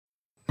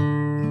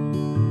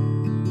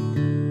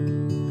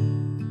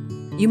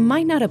You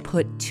might not have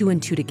put two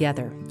and two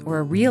together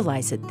or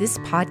realize that this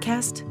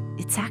podcast,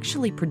 it's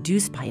actually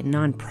produced by a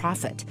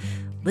nonprofit,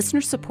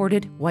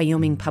 listener-supported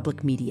Wyoming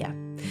Public Media.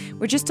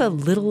 We're just a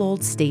little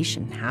old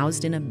station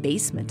housed in a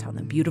basement on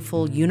the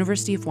beautiful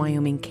University of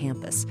Wyoming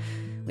campus.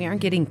 We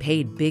aren't getting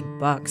paid big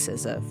bucks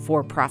as a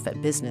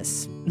for-profit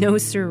business. No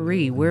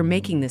siree, we're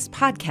making this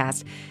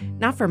podcast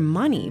not for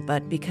money,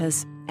 but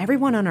because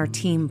everyone on our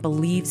team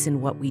believes in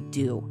what we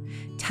do,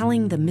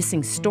 telling the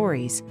missing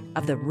stories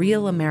of the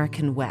real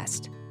American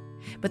West.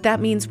 But that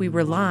means we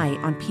rely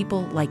on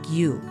people like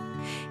you.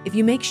 If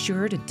you make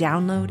sure to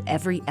download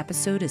every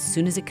episode as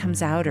soon as it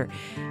comes out, or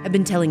have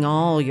been telling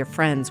all your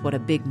friends what a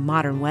big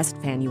Modern West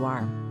fan you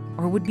are,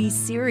 or would be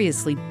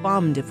seriously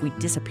bummed if we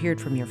disappeared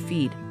from your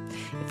feed,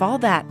 if all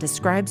that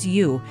describes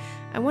you,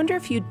 I wonder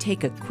if you'd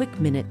take a quick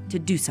minute to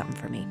do something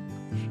for me.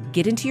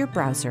 Get into your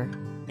browser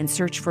and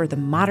search for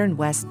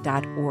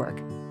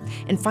themodernwest.org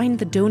and find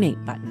the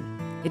donate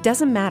button. It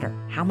doesn't matter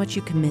how much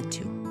you commit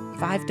to,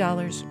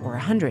 $5 or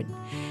 $100.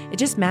 It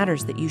just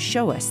matters that you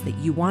show us that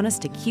you want us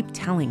to keep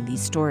telling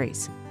these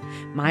stories.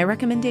 My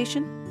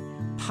recommendation?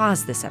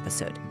 Pause this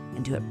episode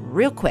and do it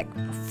real quick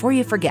before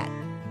you forget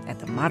at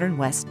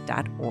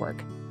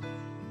themodernwest.org.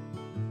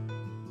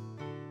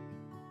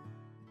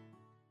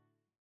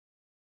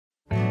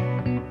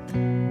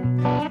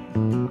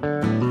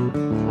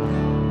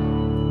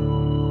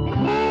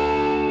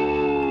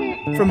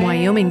 From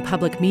Wyoming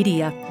Public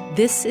Media,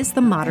 this is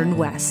The Modern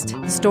West,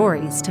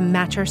 stories to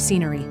match our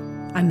scenery.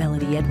 I'm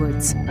Melody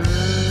Edwards.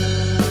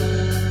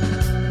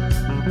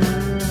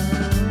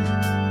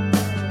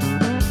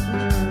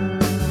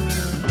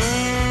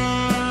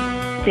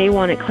 They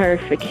wanted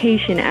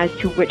clarification as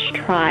to which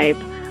tribe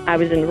I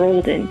was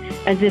enrolled in,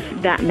 as if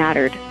that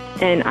mattered.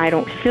 And I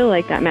don't feel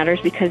like that matters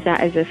because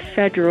that is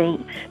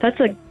that's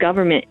a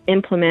government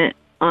implement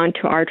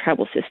onto our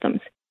tribal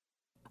systems.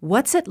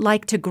 What's it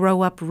like to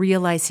grow up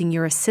realizing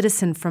you're a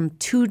citizen from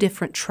two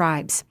different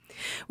tribes?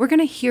 We're going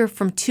to hear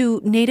from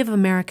two Native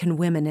American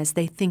women as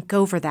they think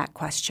over that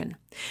question.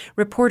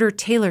 Reporter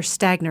Taylor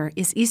Stagner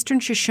is Eastern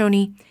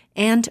Shoshone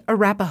and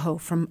Arapaho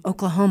from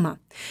Oklahoma.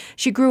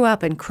 She grew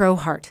up in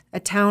Crowheart,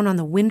 a town on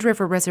the Wind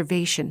River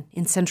Reservation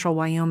in central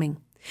Wyoming.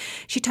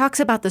 She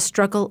talks about the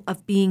struggle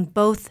of being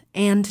both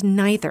and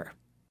neither.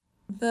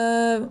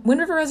 The Wind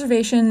River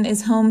Reservation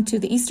is home to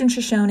the Eastern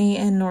Shoshone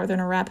and Northern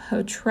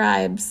Arapaho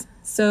tribes.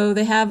 So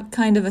they have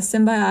kind of a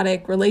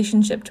symbiotic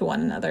relationship to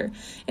one another.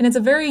 And it's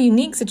a very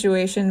unique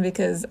situation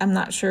because I'm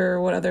not sure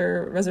what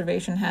other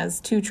reservation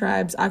has two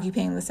tribes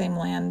occupying the same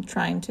land,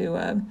 trying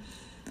to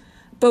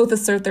both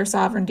assert their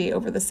sovereignty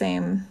over the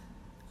same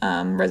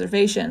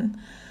reservation.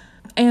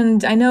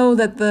 And I know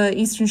that the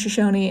Eastern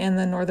Shoshone and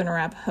the Northern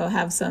Arapaho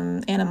have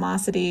some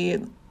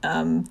animosity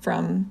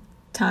from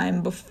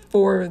time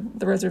before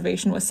the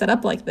reservation was set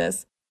up like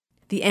this.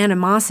 The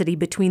animosity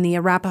between the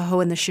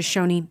Arapaho and the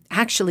Shoshone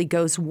actually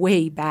goes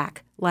way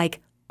back, like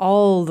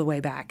all the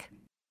way back.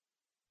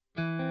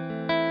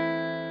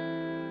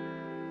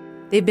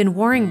 They've been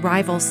warring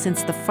rivals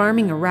since the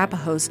farming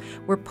Arapahos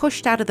were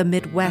pushed out of the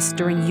Midwest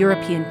during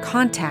European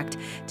contact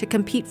to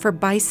compete for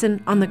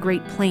bison on the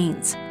Great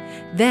Plains.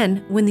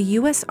 Then, when the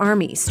U.S.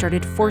 Army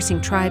started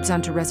forcing tribes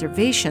onto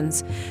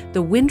reservations,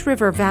 the Wind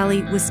River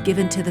Valley was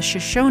given to the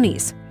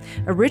Shoshones.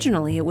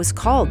 Originally, it was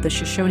called the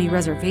Shoshone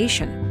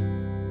Reservation.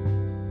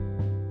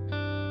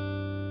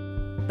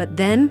 But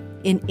then,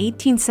 in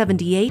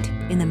 1878,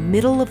 in the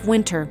middle of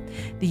winter,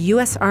 the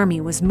U.S.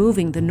 Army was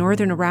moving the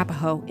Northern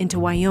Arapaho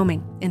into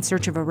Wyoming in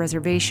search of a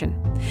reservation.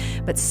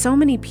 But so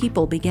many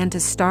people began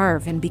to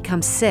starve and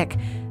become sick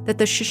that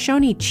the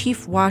Shoshone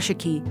Chief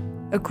Washakie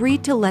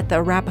agreed to let the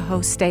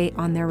Arapaho stay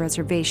on their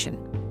reservation.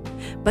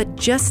 But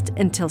just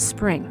until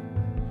spring.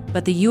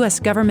 But the U.S.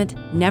 government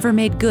never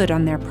made good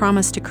on their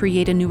promise to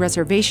create a new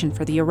reservation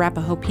for the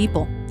Arapaho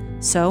people.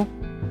 So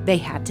they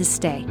had to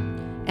stay.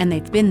 And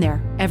they've been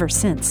there ever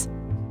since.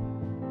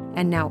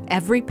 And now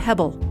every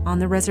pebble on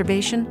the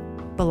reservation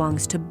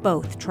belongs to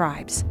both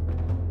tribes.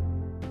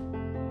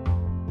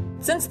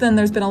 Since then,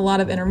 there's been a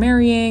lot of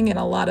intermarrying and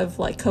a lot of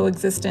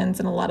coexistence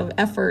and a lot of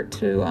effort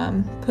to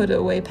put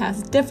away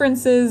past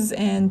differences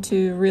and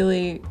to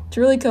really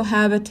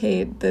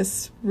cohabitate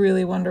this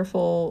really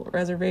wonderful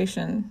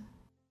reservation.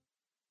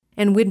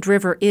 And Wind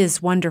River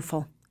is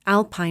wonderful.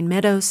 Alpine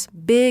meadows,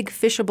 big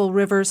fishable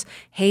rivers,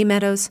 hay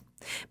meadows.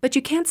 But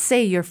you can't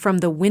say you're from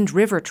the Wind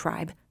River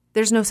tribe.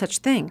 There's no such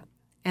thing.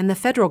 And the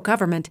federal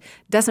government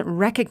doesn't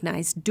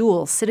recognize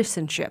dual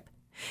citizenship.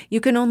 You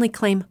can only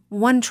claim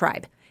one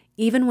tribe,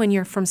 even when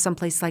you're from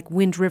someplace like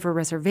Wind River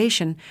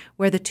Reservation,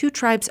 where the two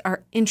tribes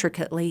are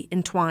intricately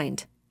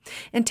entwined.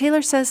 And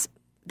Taylor says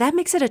that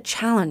makes it a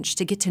challenge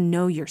to get to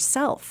know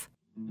yourself.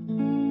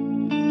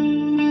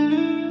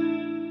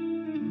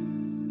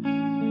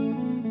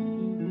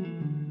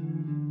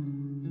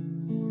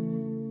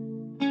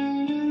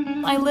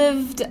 I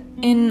lived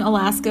in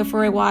Alaska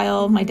for a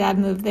while. My dad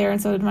moved there, and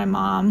so did my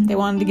mom. They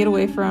wanted to get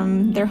away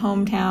from their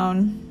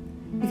hometown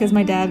because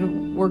my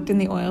dad worked in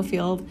the oil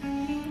field.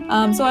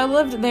 So I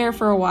lived there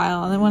for a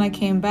while, and then when I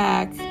came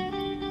back,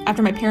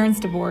 after my parents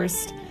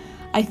divorced,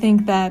 I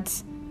think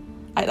that's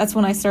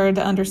when I started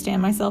to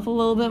understand myself a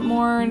little bit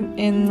more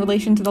in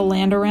relation to the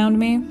land around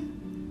me.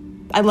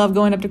 I love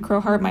going up to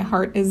Crowheart. My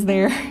heart is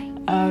there.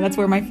 That's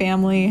where my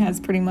family has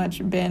pretty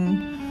much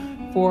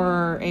been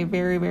for a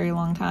very, very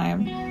long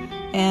time.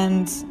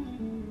 And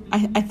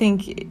I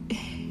think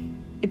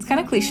it's kind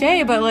of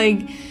cliche, but like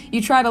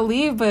you try to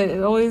leave, but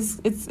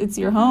it's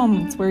your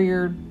home. It's where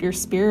your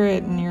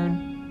spirit and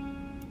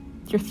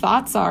your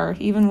thoughts are,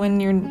 even when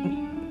you're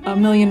a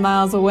million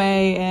miles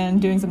away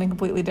and doing something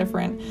completely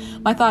different.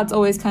 My thoughts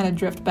always kind of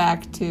drift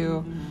back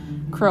to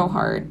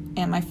Crowheart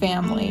and my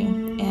family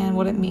and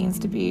what it means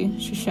to be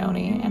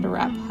Shoshone and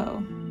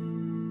Arapaho.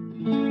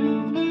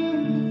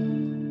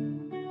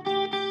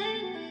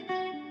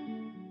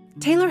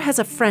 Taylor has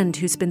a friend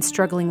who's been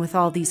struggling with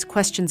all these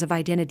questions of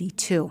identity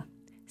too.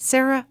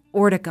 Sarah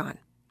Ortegon,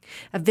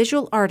 a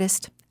visual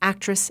artist,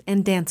 actress,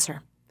 and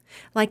dancer.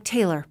 Like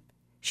Taylor,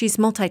 she's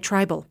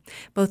multi-tribal,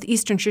 both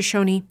Eastern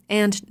Shoshone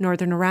and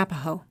Northern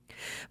Arapaho.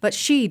 But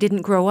she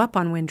didn't grow up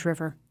on Wind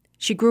River.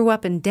 She grew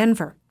up in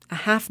Denver, a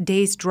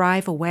half-day's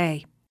drive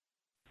away.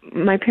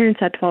 My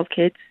parents had 12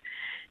 kids,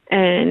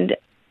 and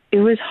it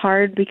was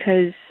hard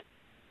because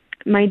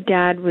my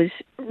dad was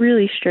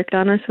really strict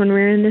on us when we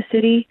were in the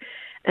city,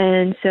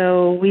 and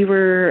so we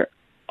were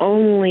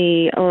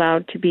only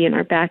allowed to be in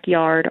our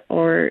backyard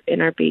or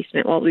in our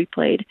basement while we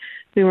played.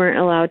 We weren't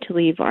allowed to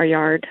leave our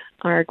yard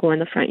or go in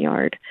the front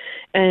yard.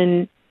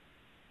 And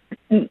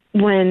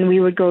when we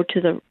would go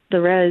to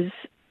the res,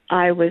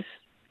 I was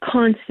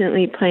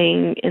constantly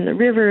playing in the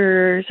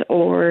rivers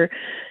or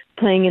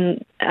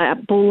playing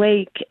at Bull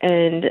Lake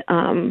and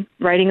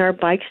riding our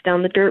bikes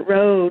down the dirt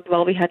road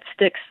while we had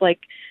sticks, like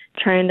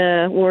trying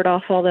to ward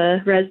off all the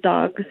res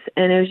dogs.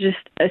 And it was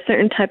just a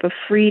certain type of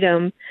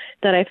freedom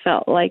that I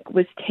felt like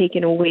was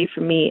taken away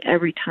from me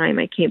every time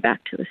I came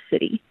back to the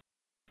city.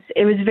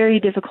 It was very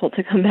difficult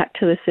to come back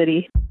to the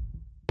city.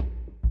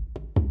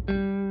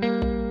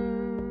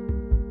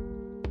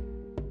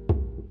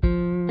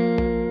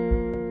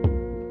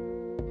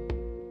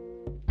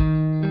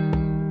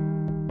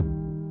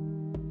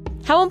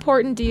 How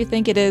important do you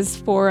think it is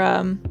for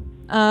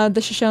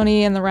the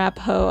Shoshone and the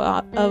Arapaho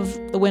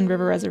of the Wind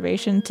River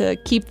Reservation to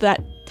keep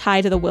that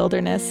tie to the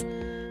wilderness?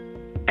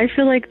 I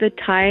feel like the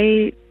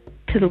tie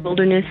to the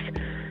wilderness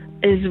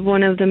is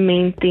one of the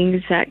main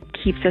things that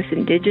keeps us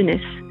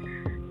indigenous.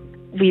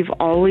 We've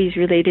always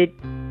related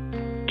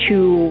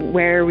to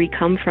where we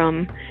come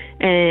from,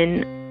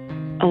 and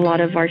a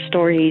lot of our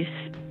stories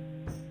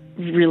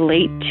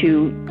relate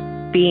to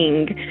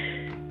being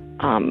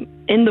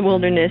in the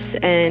wilderness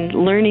and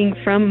learning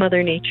from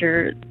Mother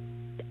Nature.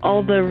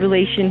 All the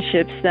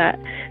relationships that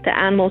the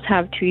animals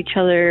have to each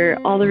other,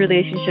 all the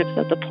relationships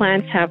that the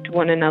plants have to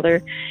one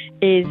another,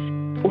 is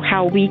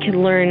how we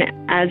can learn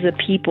as a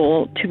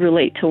people to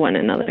relate to one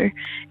another.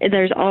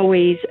 There's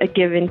always a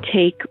give and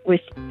take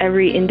with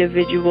every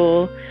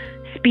individual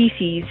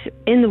species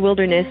in the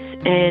wilderness,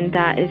 and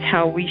that is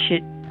how we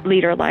should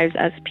lead our lives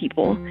as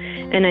people.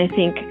 And I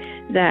think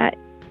that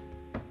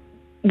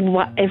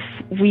if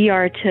we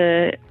are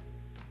to,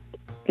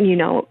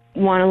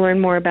 want to learn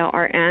more about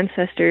our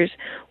ancestors,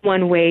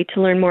 one way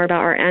to learn more about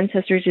our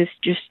ancestors is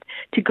just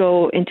to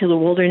go into the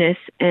wilderness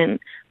and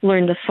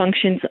learn the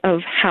functions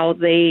of how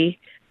they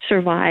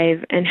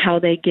survive and how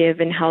they give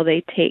and how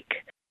they take.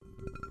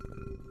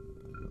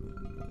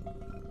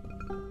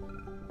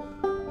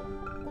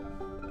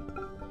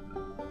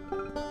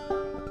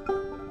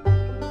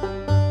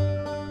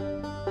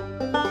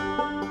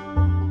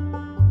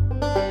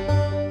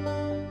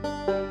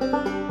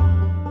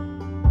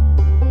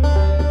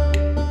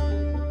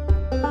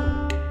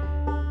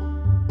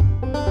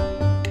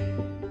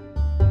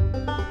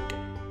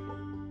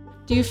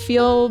 Do you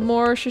feel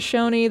more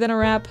Shoshone than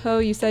Arapaho?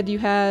 You said you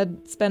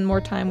had spent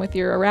more time with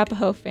your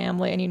Arapaho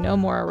family and you know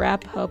more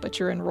Arapaho, but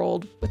you're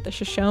enrolled with the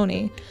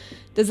Shoshone.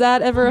 Does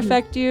that ever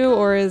affect you,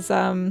 or is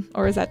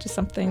that just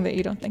something that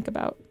you don't think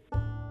about?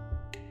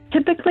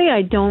 Typically,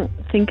 I don't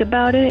think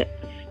about it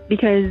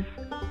because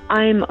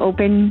I'm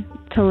open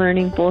to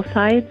learning both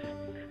sides.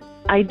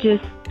 I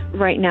just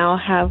right now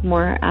have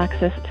more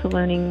access to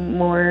learning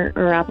more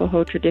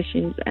Arapaho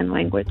traditions and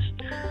language.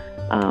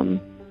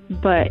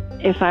 But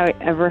if I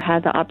ever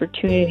had the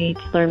opportunity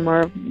to learn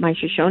more of my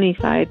Shoshone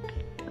side,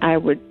 I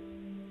would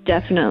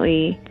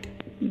definitely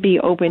be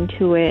open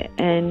to it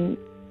and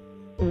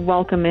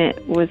welcome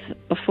it with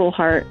a full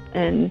heart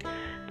and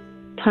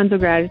tons of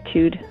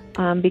gratitude,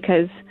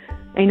 because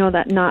I know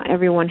that not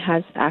everyone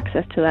has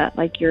access to that,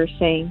 like you're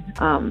saying,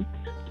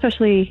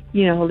 especially,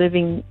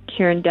 living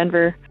here in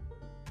Denver.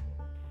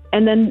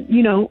 And then,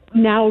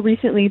 now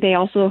recently they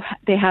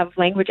have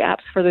language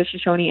apps for the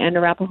Shoshone and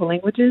Arapaho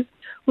languages,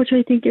 which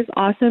I think is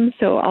awesome.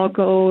 So I'll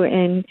go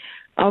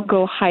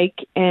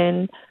hike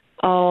and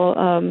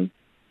I'll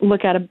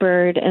look at a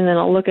bird, and then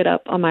I'll look it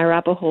up on my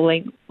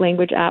Arapaho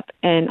language app,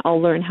 and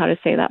I'll learn how to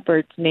say that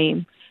bird's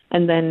name.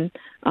 And then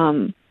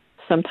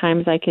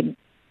sometimes I could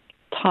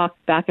talk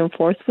back and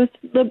forth with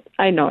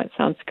I know it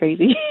sounds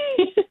crazy,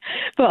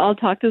 but I'll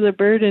talk to the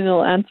bird and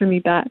it'll answer me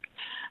back.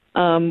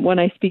 when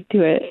I speak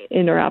to it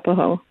in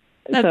Arapaho.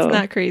 That's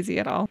not crazy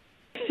at all.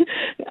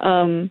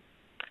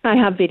 I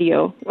have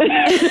video.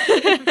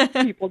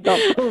 People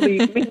don't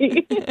believe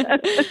me.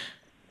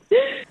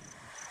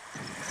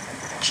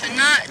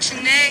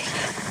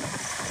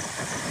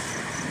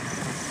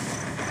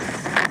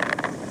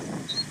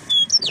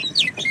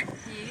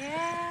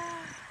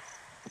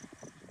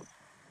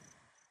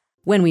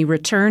 When we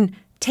return,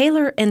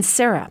 Taylor and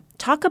Sarah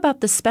talk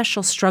about the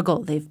special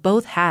struggle they've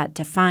both had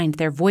to find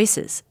their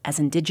voices as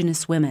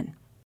Indigenous women.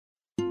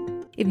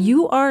 If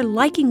you are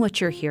liking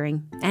what you're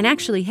hearing, and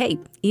actually, hey,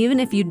 even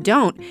if you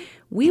don't,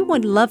 we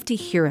would love to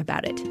hear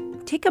about it.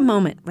 Take a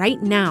moment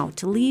right now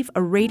to leave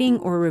a rating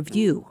or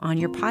review on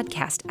your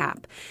podcast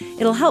app.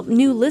 It'll help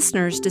new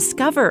listeners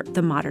discover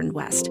the modern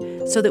West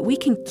so that we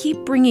can keep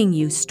bringing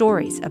you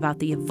stories about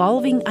the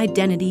evolving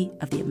identity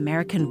of the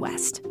American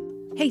West.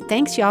 Hey,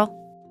 thanks, y'all.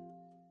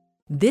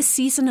 This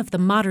season of The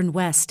Modern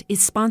West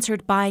is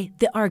sponsored by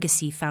the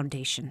Argosy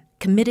Foundation,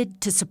 committed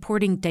to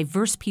supporting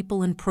diverse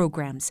people and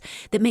programs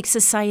that make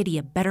society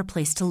a better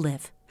place to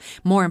live.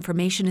 More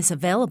information is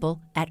available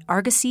at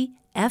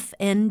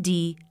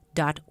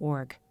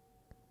argosyfnd.org.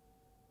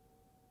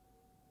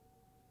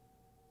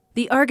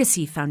 The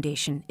Argosy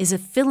Foundation is a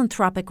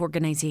philanthropic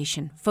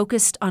organization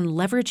focused on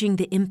leveraging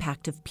the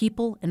impact of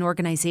people and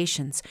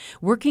organizations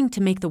working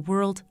to make the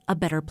world a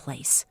better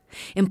place,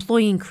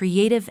 employing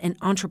creative and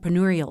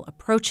entrepreneurial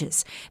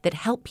approaches that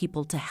help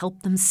people to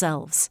help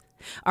themselves.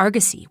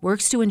 Argosy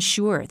works to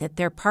ensure that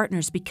their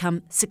partners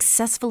become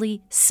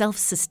successfully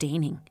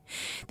self-sustaining.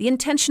 The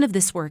intention of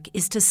this work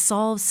is to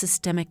solve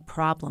systemic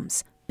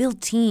problems,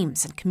 build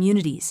teams and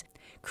communities,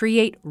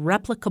 create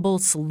replicable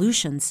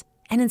solutions,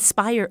 and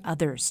inspire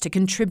others to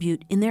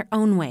contribute in their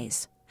own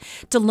ways.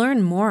 To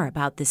learn more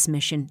about this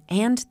mission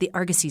and the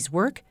Argosy's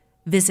work,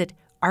 visit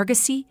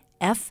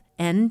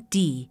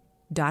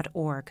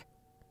argosyfnd.org.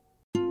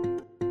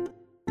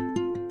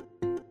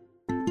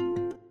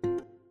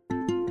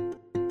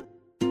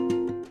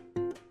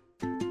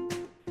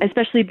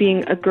 Especially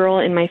being a girl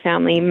in my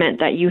family meant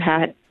that you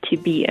had to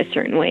be a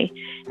certain way.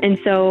 And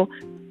so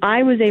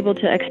I was able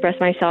to express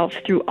myself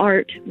through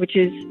art, which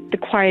is the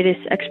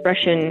quietest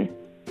expression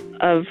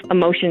of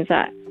emotions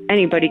that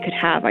anybody could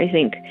have, I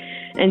think.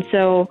 And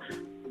so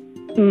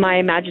my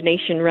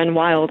imagination ran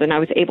wild, and I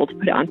was able to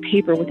put it on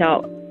paper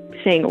without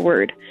saying a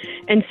word.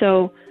 And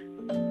so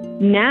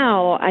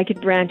now I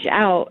could branch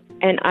out,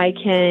 and I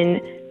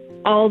can,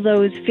 all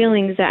those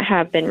feelings that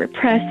have been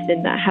repressed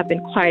and that have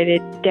been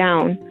quieted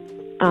down,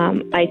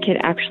 I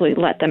could actually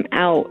let them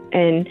out,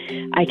 and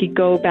I could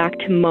go back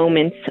to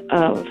moments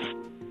of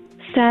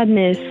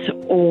sadness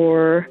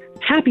or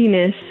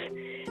happiness,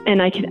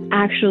 and I could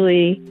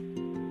actually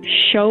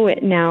show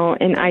it now,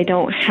 and I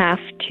don't have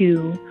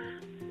to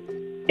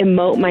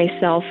emote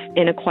myself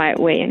in a quiet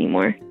way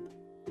anymore.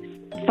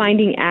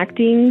 Finding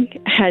acting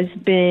has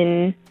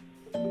been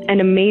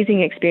an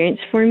amazing experience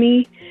for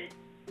me.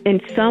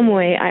 In some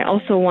way, I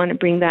also want to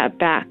bring that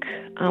back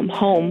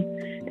home,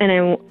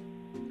 and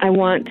I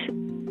want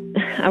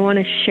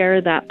to share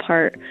that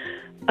part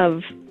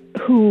of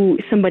who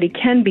somebody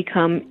can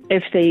become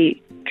if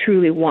they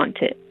truly want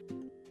it.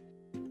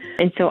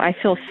 And so I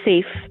feel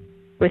safe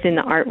within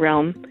the art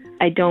realm.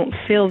 I don't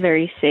feel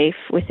very safe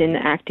within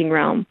the acting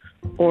realm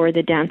or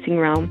the dancing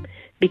realm,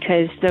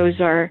 because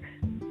those are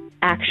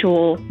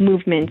actual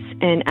movements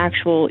and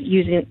actually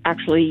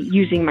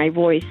using my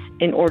voice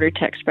in order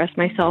to express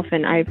myself.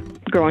 And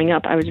growing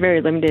up, I was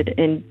very limited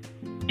in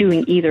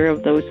doing either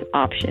of those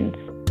options.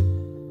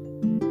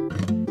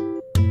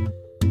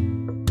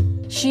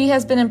 She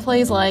has been in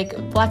plays like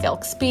Black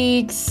Elk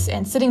Speaks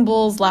and Sitting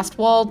Bull's Last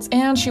Waltz,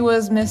 and she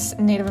was Miss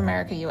Native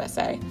America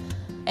USA.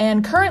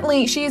 And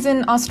currently, she's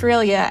in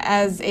Australia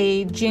as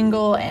a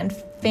jingle and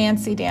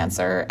fancy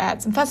dancer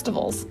at some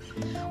festivals.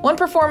 One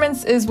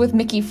performance is with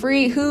Mickey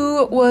Free,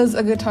 who was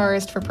a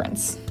guitarist for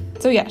Prince.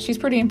 So yeah, she's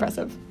pretty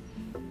impressive.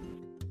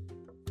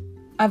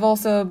 I've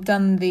also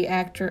done the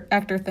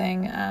actor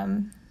thing.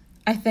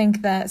 I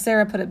think that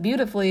Sarah put it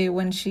beautifully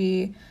when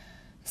she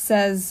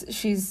says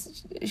she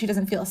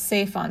doesn't feel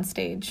safe on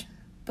stage,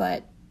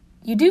 but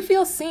you do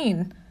feel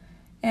seen.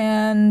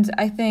 And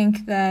I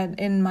think that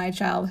in my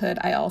childhood,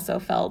 I also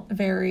felt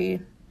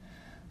very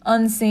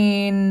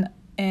unseen,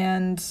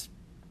 and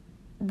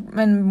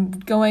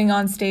going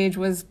on stage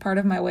was part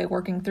of my way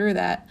working through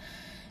that.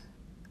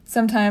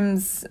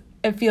 Sometimes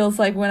it feels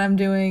like when I'm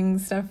doing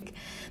stuff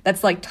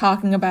that's like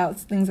talking about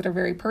things that are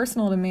very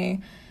personal to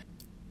me,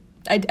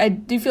 I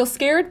do feel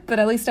scared, but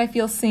at least I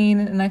feel seen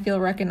and I feel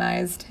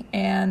recognized.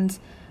 And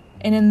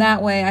in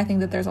that way, I think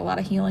that there's a lot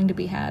of healing to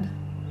be had.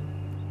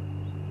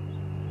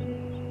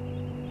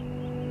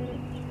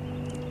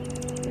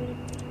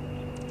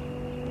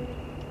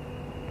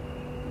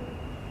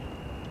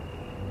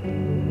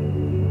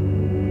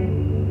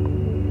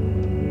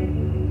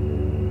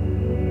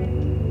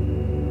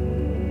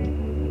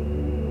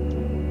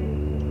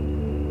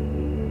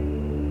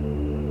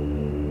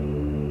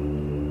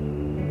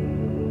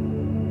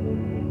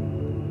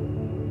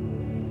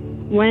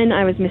 when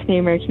I was Miss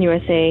Native American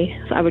USA,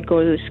 I would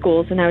go to the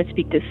schools and I would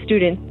speak to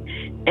students,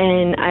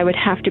 and I would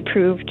have to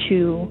prove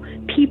to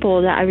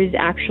people that I was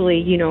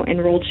actually,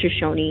 enrolled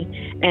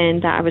Shoshone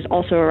and that I was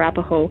also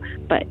Arapaho.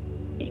 But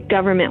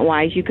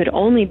government-wise, you could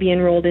only be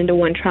enrolled into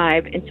one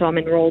tribe, and so I'm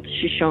enrolled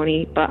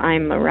Shoshone, but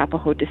I'm a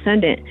Arapaho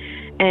descendant.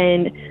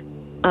 And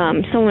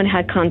someone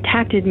had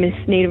contacted Miss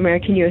Native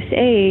American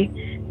USA,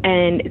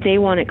 and they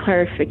wanted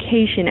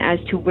clarification as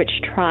to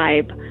which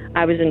tribe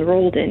I was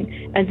enrolled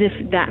in, as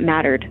if that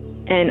mattered.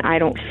 And I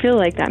don't feel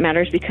like that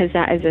matters, because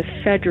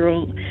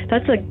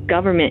that's a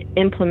government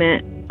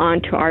implement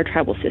onto our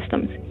tribal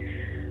systems.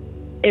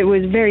 It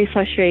was very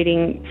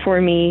frustrating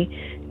for me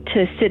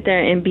to sit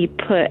there and be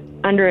put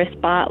under a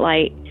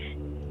spotlight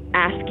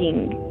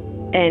asking,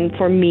 and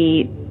for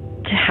me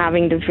to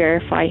having to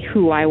verify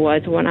who I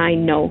was when I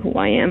know who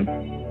I am.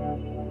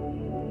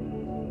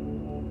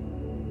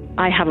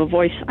 I have a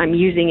voice, I'm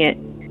using it.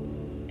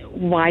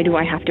 Why do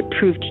I have to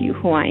prove to you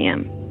who I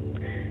am?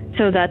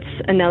 So that's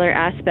another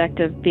aspect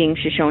of being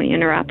Shoshone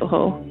and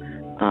Arapaho.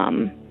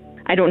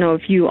 I don't know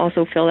if you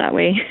also feel that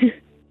way.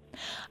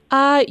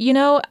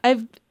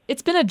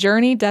 It's been a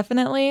journey,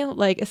 definitely,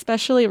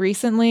 especially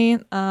recently.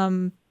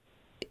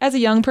 As a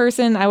young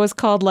person, I was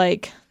called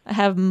I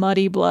have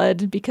muddy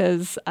blood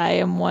because I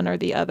am one or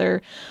the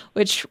other,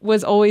 which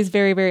was always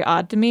very, very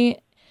odd to me.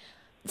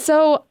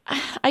 So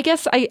I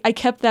guess I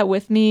kept that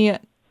with me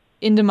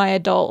into my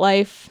adult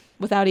life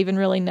without even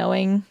really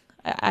knowing.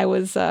 I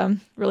was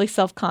really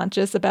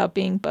self-conscious about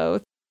being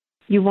both.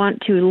 You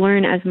want to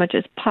learn as much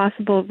as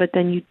possible, but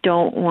then you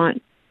don't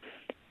want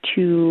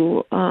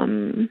to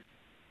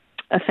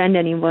offend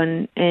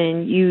anyone,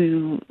 and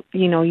you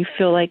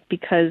feel like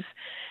because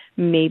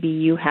maybe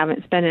you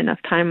haven't spent enough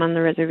time on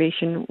the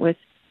reservation with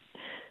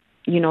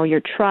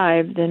your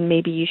tribe, then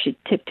maybe you should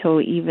tiptoe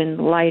even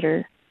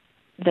lighter.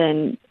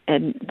 And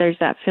there's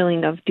that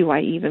feeling of, do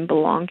I even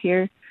belong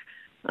here?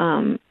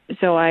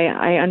 So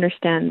I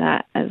understand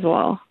that as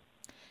well.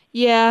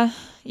 Yeah.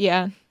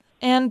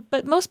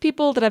 But most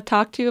people that I've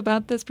talked to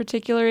about this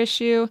particular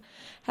issue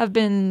have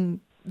been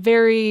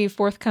very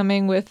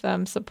forthcoming with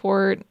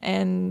support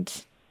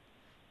and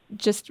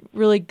just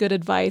really good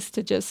advice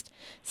to just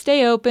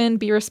stay open,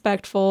 be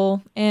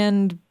respectful,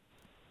 and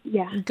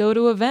go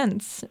to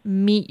events,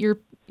 meet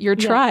your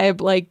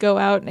tribe, go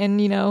out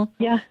and,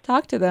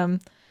 talk to them.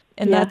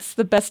 And that's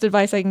the best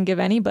advice I can give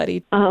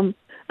anybody.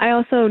 I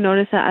also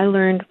noticed that I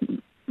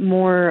learned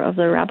more of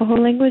the Arapaho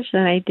language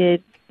than I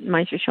did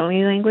my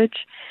Shoshone language.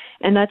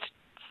 And that's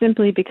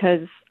simply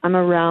because I'm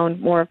around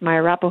more of my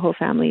Arapaho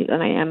family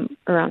than I am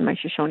around my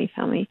Shoshone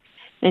family.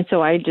 And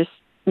so I just,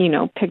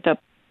 picked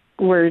up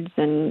words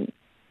and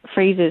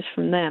phrases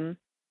from them.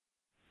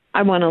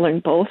 I want to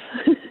learn both,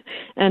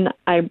 and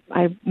I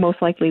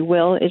most likely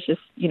will. It's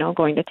just,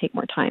 going to take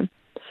more time.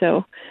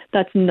 So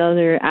that's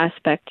another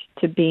aspect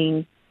to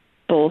being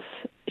both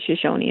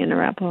Shoshone and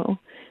Arapaho,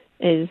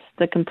 is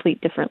the complete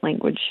different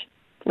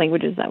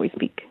languages that we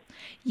speak.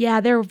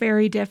 Yeah, they're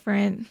very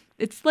different.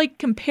 It's like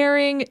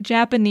comparing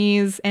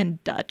Japanese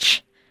and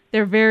Dutch.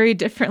 They're very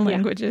different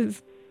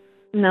languages.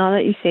 Now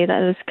that you say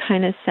that, it's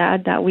kind of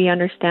sad that we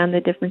understand the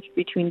difference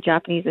between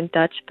Japanese and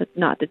Dutch, but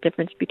not the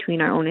difference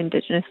between our own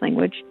indigenous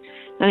language.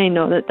 And I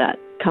know that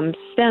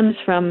stems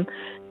from,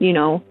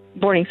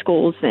 boarding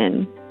schools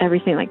and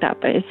everything like that,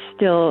 but it's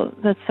still,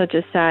 that's such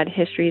a sad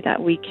history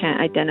that we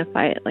can't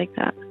identify it like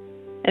that.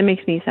 It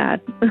makes me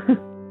sad.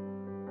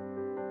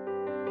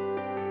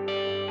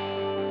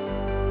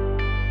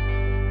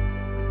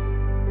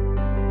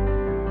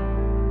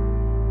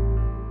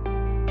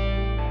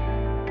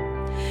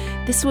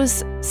 This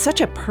was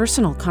such a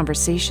personal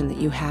conversation that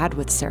you had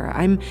with Sarah.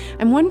 I'm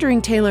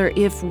wondering, Taylor,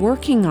 if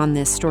working on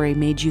this story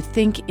made you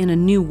think in a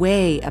new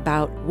way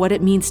about what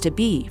it means to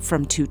be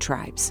from two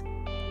tribes.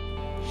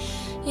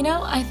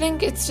 I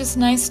think it's just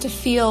nice to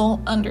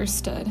feel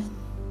understood.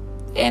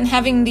 And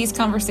having these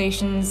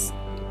conversations,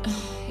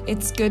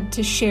 it's good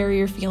to share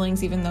your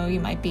feelings even though you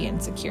might be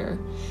insecure.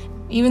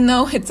 Even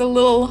though it's a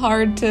little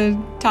hard to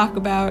talk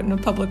about in a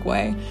public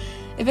way.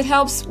 If it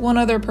helps one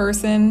other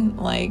person,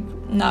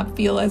 not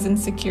feel as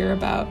insecure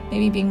about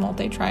maybe being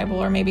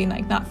multi-tribal, or maybe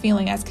not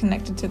feeling as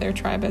connected to their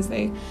tribe as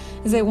they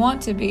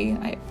want to be,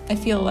 I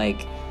feel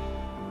like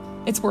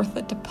it's worth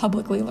it to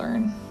publicly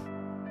learn.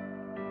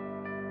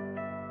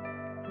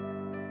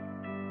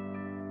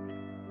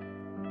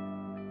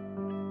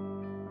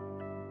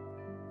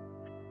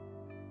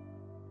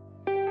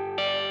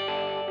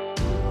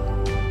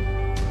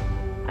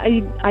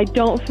 I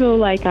don't feel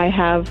like I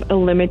have a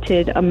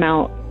limited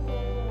amount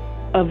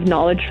of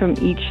knowledge from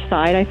each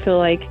side. I feel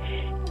like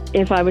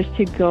if I was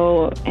to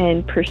go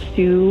and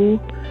pursue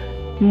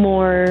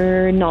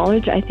more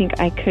knowledge, I think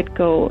I could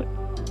go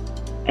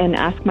and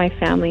ask my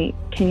family,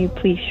 can you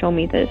please show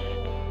me this?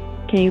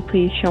 Can you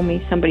please show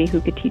me somebody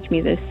who could teach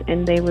me this?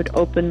 And they would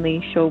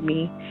openly show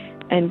me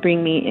and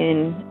bring me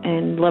in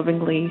and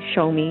lovingly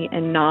show me,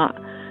 and not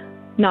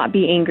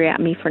be angry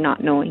at me for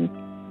not knowing,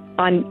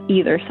 on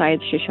either side,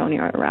 Shoshone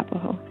or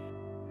Arapaho.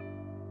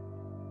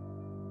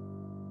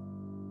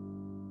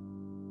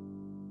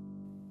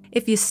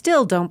 If you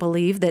still don't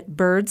believe that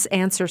birds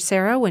answer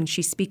Sarah when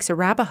she speaks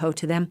Arapaho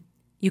to them,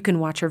 you can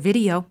watch her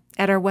video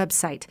at our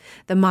website,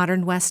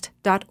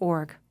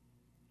 themodernwest.org.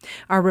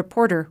 Our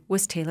reporter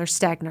was Taylor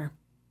Stagner.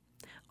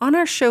 On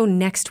our show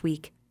next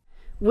week,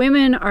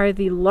 women are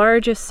the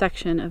largest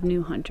section of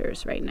new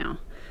hunters right now,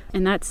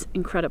 and that's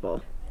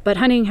incredible. But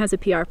hunting has a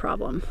PR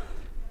problem.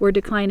 We're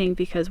declining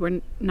because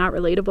we're not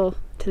relatable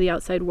to the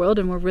outside world,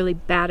 and we're really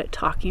bad at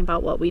talking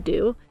about what we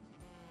do.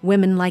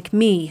 Women like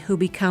me who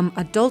become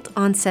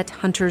adult-onset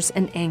hunters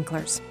and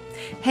anglers.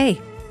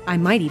 Hey, I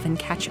might even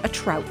catch a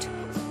trout.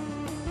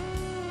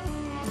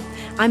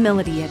 I'm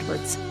Melody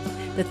Edwards.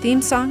 The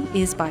theme song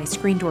is by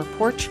Screen Door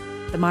Porch.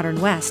 The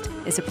Modern West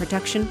is a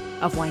production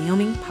of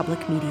Wyoming Public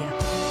Media.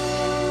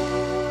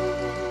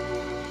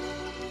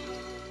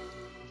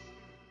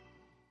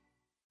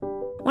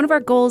 One of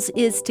our goals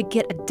is to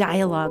get a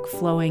dialogue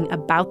flowing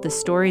about the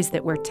stories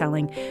that we're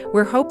telling.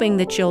 We're hoping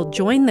that you'll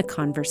join the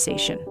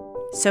conversation.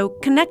 So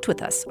connect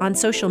with us on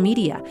social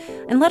media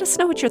and let us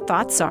know what your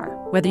thoughts are,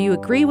 whether you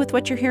agree with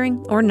what you're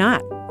hearing or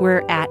not.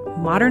 We're at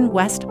Modern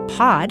West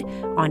Pod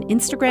on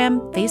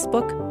Instagram,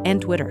 Facebook,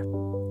 and Twitter.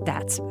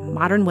 That's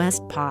Modern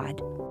West Pod.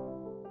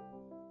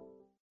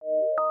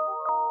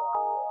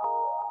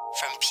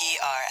 From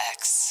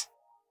PRX.